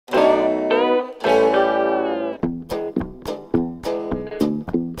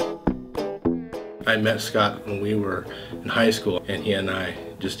I met Scott when we were in high school, and he and I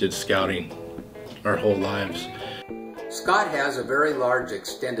just did scouting our whole lives. Scott has a very large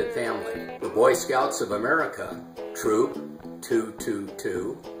extended family. The Boy Scouts of America, Troop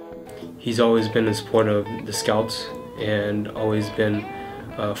 222. He's always been in support of the Scouts and always been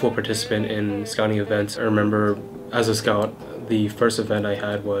a full participant in scouting events. I remember as a Scout, the first event I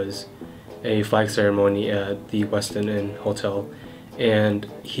had was a flag ceremony at the Westin Inn Hotel, and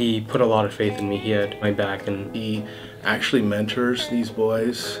he put a lot of faith in me. He had my back, and he actually mentors these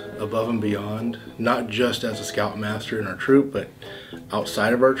boys above and beyond, not just as a Scoutmaster in our troop, but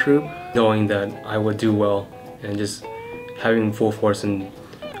outside of our troop. Knowing that I would do well and just having full force and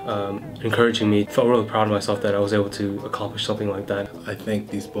encouraging me, felt really proud of myself that I was able to accomplish something like that. I think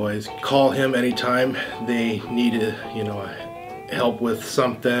these boys call him anytime they need to, help with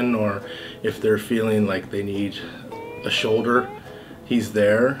something, or if they're feeling like they need a shoulder, he's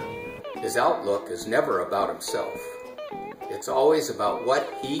there. His outlook is never about himself. It's always about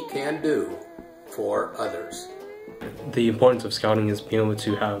what he can do for others. The importance of scouting is being able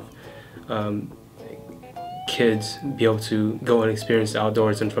to have kids be able to go and experience the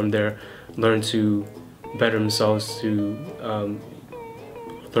outdoors, and from there learn to better themselves, to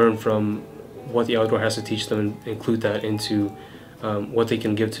learn from what the outdoor has to teach them and include that into what they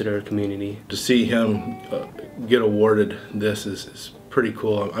can give to their community. To see him get awarded this is pretty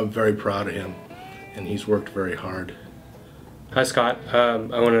cool. I'm very proud of him, and he's worked very hard. Hi Scott, I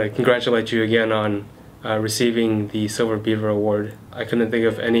want to congratulate you again on receiving the Silver Beaver Award. I couldn't think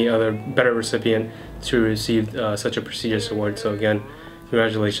of any other better recipient to receive such a prestigious award, so again,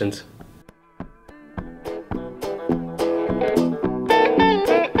 congratulations.